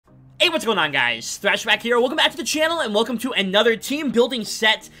Hey, what's going on, guys? Thrash back here. Welcome back to the channel, and welcome to another team building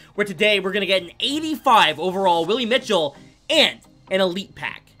set, where today we're going to get an 85 overall Willie Mitchell and an Elite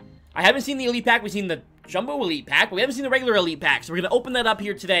Pack. I haven't seen the Elite Pack. We've seen the Jumbo Elite Pack, but we haven't seen the regular Elite Pack, so we're going to open that up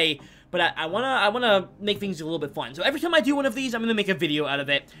here today, but I wanna make things a little bit fun. So every time I do one of these, I'm going to make a video out of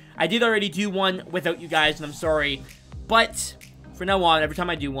it. I did already do one without you guys, and I'm sorry, but for now on, every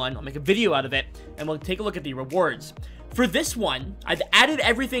time I do one, I'll make a video out of it, and we'll take a look at the rewards. For this one, I've added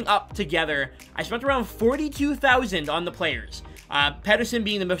everything up together. I spent around $42,000 on the players. Pedersen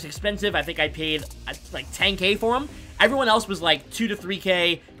being the most expensive, I think I paid like $10K for him. Everyone else was like $2 to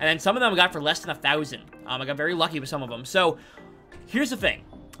 $3K, and then some of them I got for less than $1,000. I got very lucky with some of them. So, here's the thing.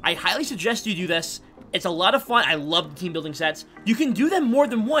 I highly suggest you do this. It's a lot of fun. I love the team building sets. You can do them more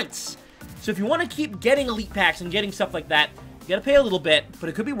than once. So if you want to keep getting elite packs and getting stuff like that, you gotta pay a little bit, but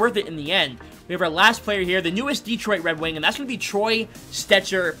it could be worth it in the end. We have our last player here, the newest Detroit Red Wing, and that's going to be Troy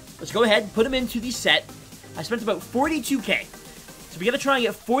Stecher. Let's go ahead and put him into the set. I spent about $42K. So we got to try and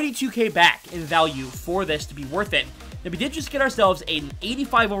get $42K back in value for this to be worth it. Now, we did just get ourselves an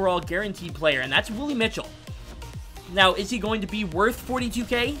 85 overall guaranteed player, and that's Willie Mitchell. Now, is he going to be worth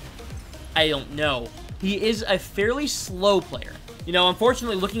 $42K? I don't know. He is a fairly slow player. You know,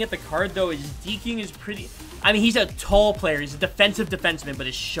 unfortunately, looking at the card, though, his deking is pretty... I mean, he's a tall player. He's a defensive defenseman, but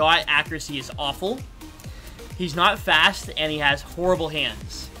his shot accuracy is awful. He's not fast, and he has horrible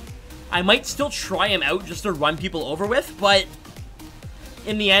hands. I might still try him out just to run people over with, but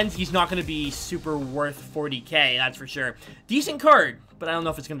in the end, he's not going to be super worth 40K, that's for sure. Decent card, but I don't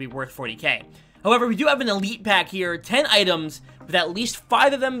know if it's going to be worth 40K. However, we do have an elite pack here, 10 items, with at least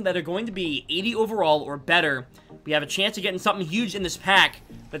 5 of them that are going to be 80 overall or better. We have a chance of getting something huge in this pack.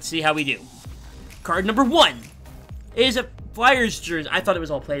 Let's see how we do. Card number 1 is a Flyers jersey. I thought it was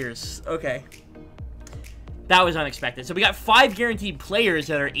all players. Okay. That was unexpected. So we got 5 guaranteed players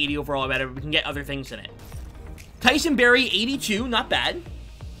that are 80 overall or better. We can get other things in it. Tyson Barrie, 82. Not bad.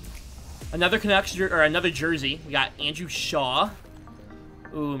 Another Canucks or another jersey. We got Andrew Shaw.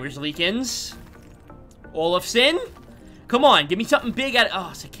 Ooh, Merzlikins. Olofsson. Come on, give me something big at...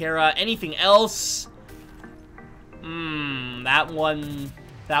 Oh, Sakara. Anything else? That one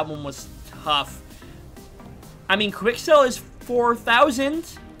was tough. I mean, quick sell is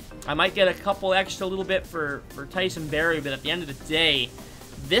 4,000. I might get a couple extra little bit for Tyson Barrie, but at the end of the day,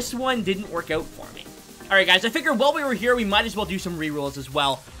 this one didn't work out for me. Alright, guys, I figured while we were here, we might as well do some rerolls as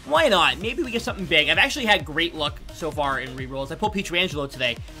well. Why not? Maybe we get something big. I've actually had great luck so far in rerolls. I pulled Pietrangelo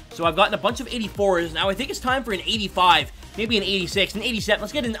today, so I've gotten a bunch of 84s. Now I think it's time for an 85, maybe an 86, an 87.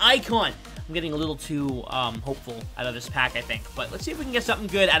 Let's get an icon. I'm getting a little too hopeful out of this pack, I think. But let's see if we can get something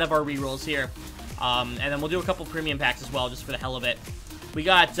good out of our rerolls here. And then we'll do a couple premium packs as well, just for the hell of it. We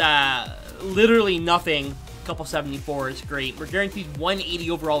got literally nothing. A couple 74s, great. We're guaranteed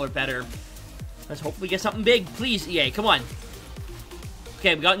 180 overall or better. Let's hopefully get something big. Please, EA, come on.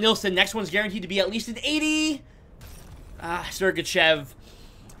 Okay, we got Nilsson. Next one's guaranteed to be at least an 80. Sergachev.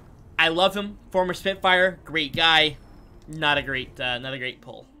 I love him. Former Spitfire. Great guy. Not a great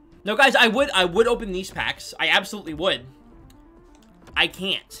pull. No, guys, I would open these packs. I absolutely would. I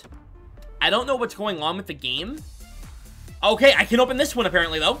can't. I don't know what's going on with the game. Okay, I can open this one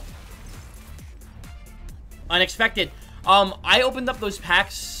apparently, though. Unexpected. I opened up those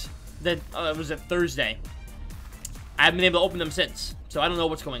packs that was a Thursday. I haven't been able to open them since, so I don't know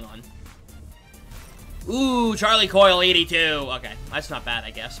what's going on. Ooh, Charlie Coyle, 82. Okay, that's not bad, I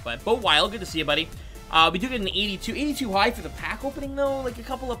guess. But Bo Wild, good to see you, buddy. We do get an 82. 82 high for the pack opening, though. Like a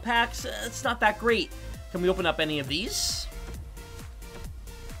couple of packs. It's not that great. Can we open up any of these?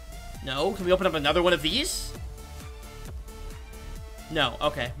 No. Can we open up another one of these? No.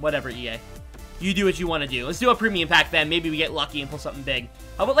 Okay. Whatever, EA. You do what you want to do. Let's do a premium pack then. Maybe we get lucky and pull something big.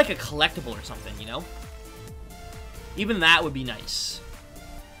 How about like a collectible or something, you know? Even that would be nice.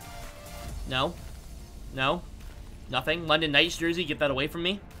 No. No. Nothing. London Knights jersey. Get that away from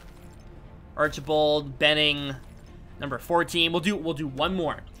me. Archibald, Benning, number 14. We'll do one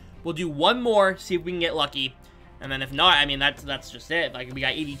more. We'll do one more, see if we can get lucky. And then if not, I mean, that's just it. Like, we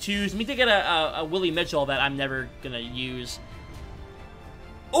got 82s. Let me get a Willie Mitchell that I'm never going to use.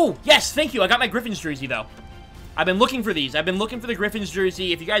 Oh, yes, thank you. I got my Griffins jersey, though. I've been looking for these. I've been looking for the Griffins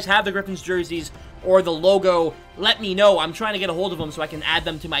jersey. If you guys have the Griffins jerseys or the logo, let me know. I'm trying to get a hold of them so I can add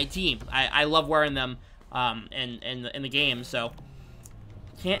them to my team. I love wearing them in the game, so...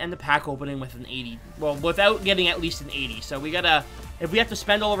 Can't end the pack opening with an 80. Well, without getting at least an 80. So we gotta, if we have to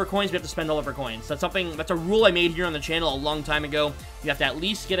spend all of our coins, we have to spend all of our coins. That's a rule I made here on the channel a long time ago. You have to at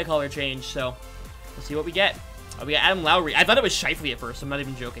least get a color change. So let's see what we get. Oh, we got Adam Lowry. I thought it was Scheifele at first. I'm not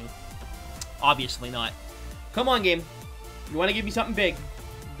even joking. Obviously not. Come on, game. You want to give me something big.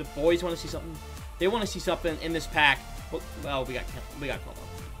 the boys want to see something. They want to see something in this pack. Well, we got called up.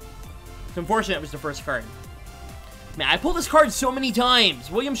 It's unfortunate it was the first card. Man, I pulled this card so many times.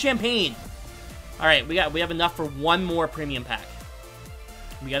 William Champagne. All right, we have enough for one more premium pack.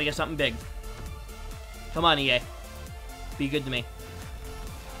 We got to get something big. Come on, EA. Be good to me.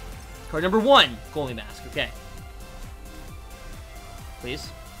 Card number 1, goalie mask. Okay. Please.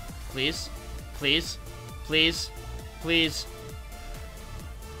 Please. Please. Please. Please.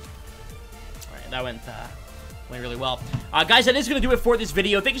 Alright, that went really well. Guys, that is going to do it for this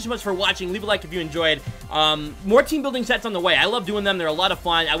video. Thank you so much for watching. Leave a like if you enjoyed. More team building sets on the way. I love doing them. They're a lot of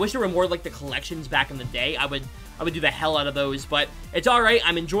fun. I wish there were more like the collections back in the day. I would do the hell out of those, but it's alright.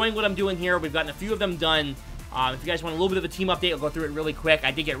 I'm enjoying what I'm doing here. We've gotten a few of them done. If you guys want a little bit of a team update, I'll go through it really quick.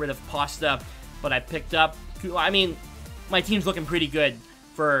 I did get rid of Pasta, but I picked up... I mean, my team's looking pretty good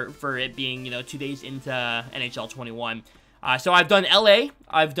for it being, you know, 2 days into NHL 21. So I've done LA,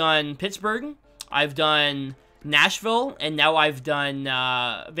 I've done Pittsburgh, I've done Nashville, and now I've done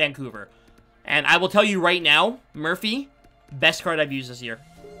Vancouver. And I will tell you right now, Murphy, best card I've used this year.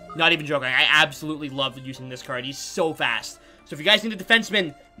 Not even joking. I absolutely love using this card. He's so fast. So if you guys need a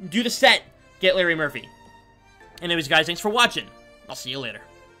defenseman, do the set, get Larry Murphy. Anyways, guys, thanks for watching. I'll see you later.